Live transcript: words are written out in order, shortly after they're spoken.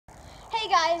Hey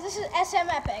guys, this is SM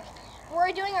Epic.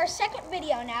 We're doing our second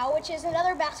video now, which is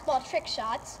another basketball trick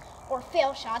shots, or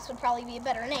fail shots would probably be a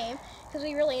better name, because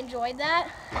we really enjoyed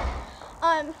that.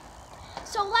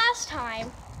 So last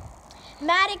time,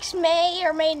 Maddox may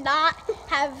or may not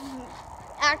have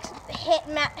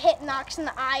hit Knox in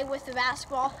the eye with the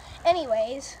basketball.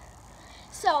 Anyways,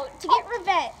 so to get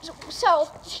revenge,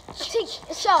 so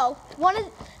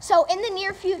in the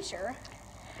near future,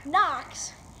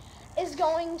 Knox is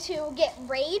going to get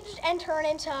raged and turn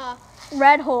into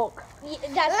Red Hulk.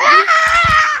 That's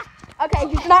Okay,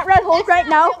 he's not Red Hulk right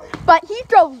now, but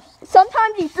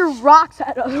sometimes he threw rocks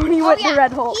at us when he went to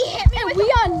Red Hulk. He hit me and with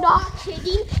we are not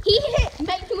kidding. He hit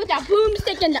me with a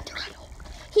boomstick and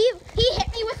he hit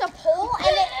me with a pole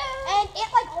and it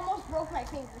like almost broke my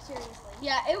finger, seriously.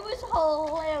 yeah, it was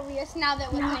hilarious now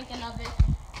that we're thinking of it.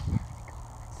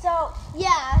 So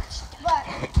yeah, but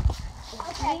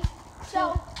okay.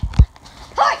 So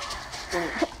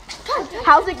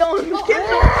How's it going? Let him go!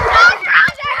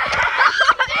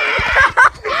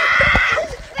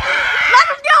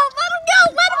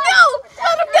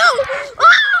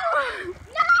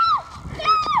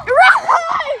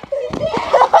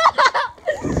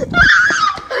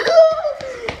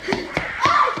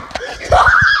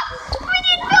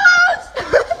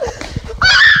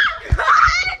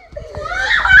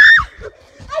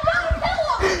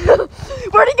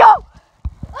 Where'd he go?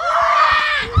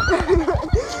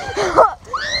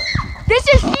 This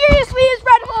is seriously his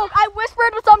Red Hulk. I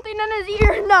whispered something in his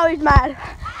ear. No, he's mad.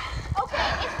 Okay,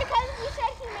 it's because he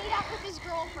said he made out with his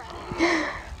girlfriend.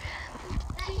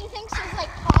 That he thinks is like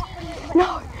hot.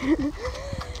 No.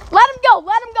 Let him go.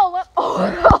 Let him go. Oh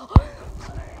no.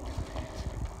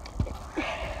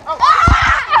 Oh. Ah!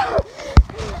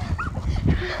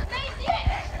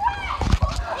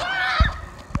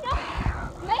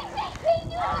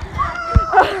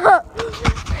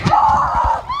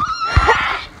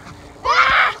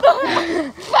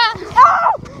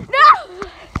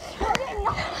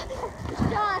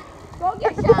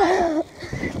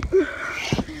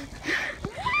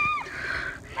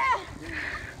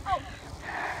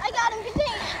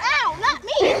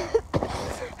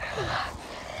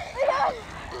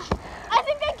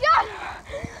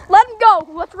 Let him go.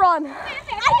 Let's run. I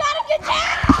gotta get down!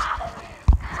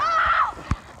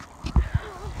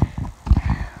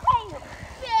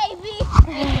 Hey, baby.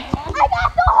 I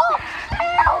got the whole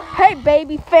tail. Hey,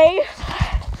 baby face.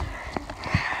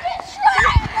 Get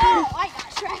Shrek. Oh, I got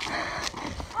Shrek.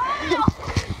 Oh,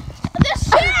 the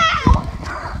shell.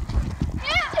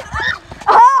 Yeah.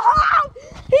 Oh,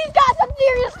 he's got some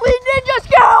seriously ninja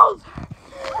skills.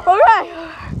 Okay.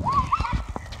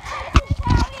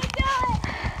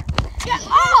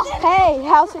 Oh. Hey,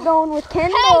 how's it going with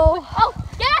Kendall? Hey. Oh,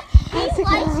 yeah. He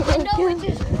likes Kendall, which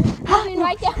is moving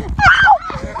right there. Ow!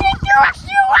 He threw a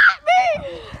shoe at me!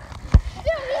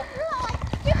 Dude, he threw it like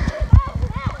 50 miles an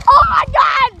hour. Oh my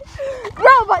god!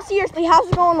 Bro, but seriously, how's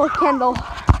it going with Kendall?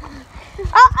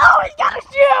 Oh, he's got a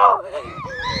shoe!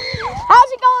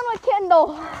 How's it going with Kendall?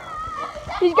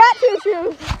 He's got 2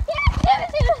 shoes.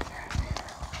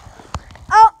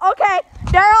 Oh, okay.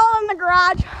 They're all in the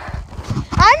garage.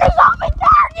 I'm his open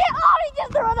target! Oh, he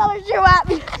just threw another shoe at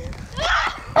me.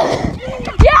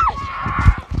 Yes!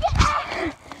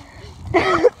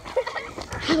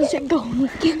 How's it going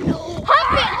with Kendall?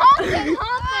 Hump it.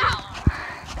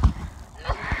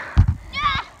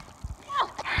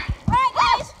 Alright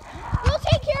guys, we'll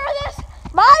take care of this.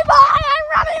 Bye-bye! I'm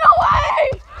running away!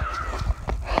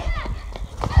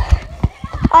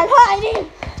 I'm hiding!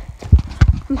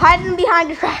 I'm hiding behind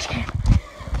the trash can.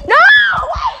 No!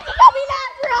 Why is he coming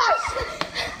after us?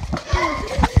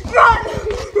 Run!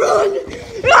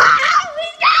 Ah!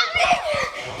 He's got me!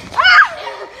 Ah!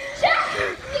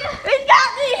 He's got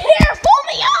me! Here, pull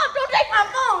me up! Don't take my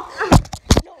phone!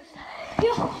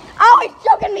 Oh, he's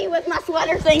choking me with my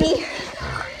sweater thingy.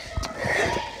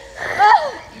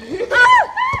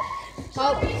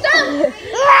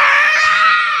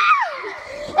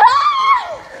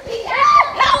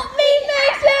 Help me,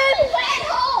 Mason!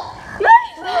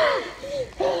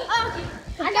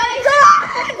 I gotta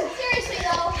seriously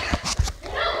though.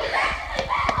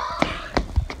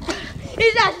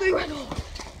 He's actually Red Hulk.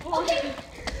 Okay.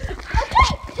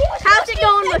 How's it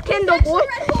going with Kendall, boy?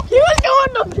 He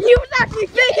was actually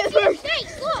fake at first.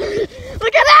 Face, look.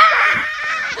 Look at that!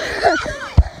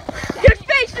 His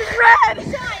face is red.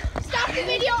 Stop the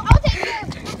video. I'll take care of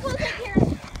it. We'll take care of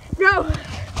it. No,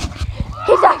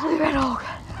 he's actually Red Hulk.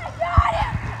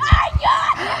 I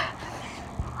got him.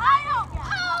 I don't know.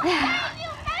 Oh, can you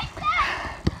make that?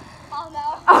 Oh no.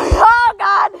 Oh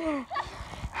God! Okay,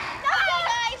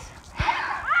 guys.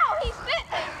 Ow, he bit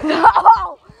me.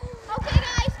 No! Okay,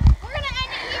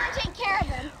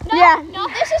 Yeah. No,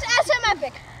 this is SM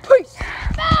Epic.